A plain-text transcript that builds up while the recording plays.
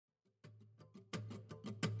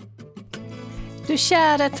Du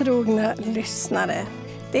kära trogna lyssnare,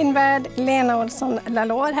 din värd Lena Olsson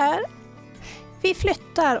Lalor här. Vi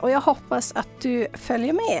flyttar och jag hoppas att du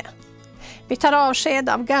följer med. Vi tar avsked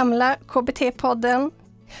av gamla KBT-podden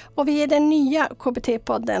och vi ger den nya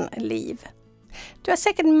KBT-podden liv. Du har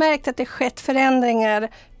säkert märkt att det skett förändringar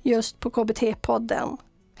just på KBT-podden.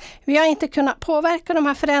 Vi har inte kunnat påverka de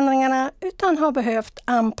här förändringarna utan har behövt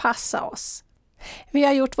anpassa oss. Vi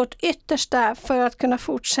har gjort vårt yttersta för att kunna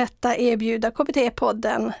fortsätta erbjuda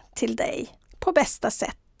KBT-podden till dig på bästa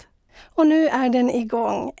sätt. Och nu är den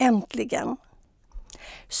igång, äntligen.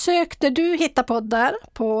 Sök där du hittar poddar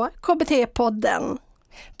på KBT-podden.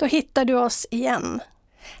 Då hittar du oss igen.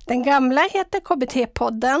 Den gamla heter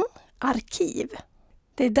KBT-podden Arkiv.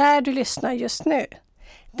 Det är där du lyssnar just nu.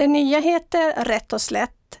 Den nya heter rätt och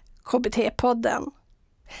slätt KBT-podden.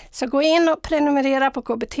 Så gå in och prenumerera på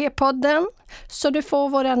KBT-podden så du får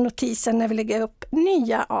våra notiser när vi lägger upp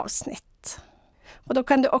nya avsnitt. Och då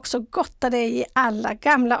kan du också gotta dig i alla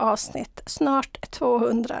gamla avsnitt, snart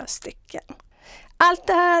 200 stycken. Allt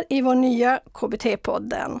det här i vår nya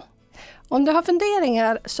KBT-podden. Om du har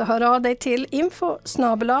funderingar så hör av dig till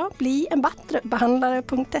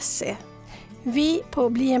info@blienbättrebehandlare.se. Vi på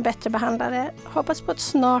Bli en bättre behandlare hoppas på ett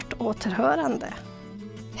snart återhörande.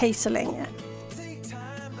 Hej så länge!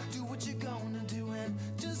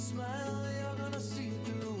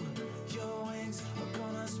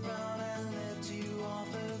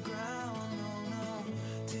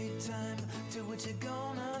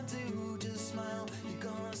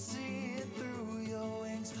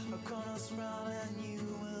 Sprout and you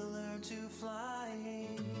will learn to fly.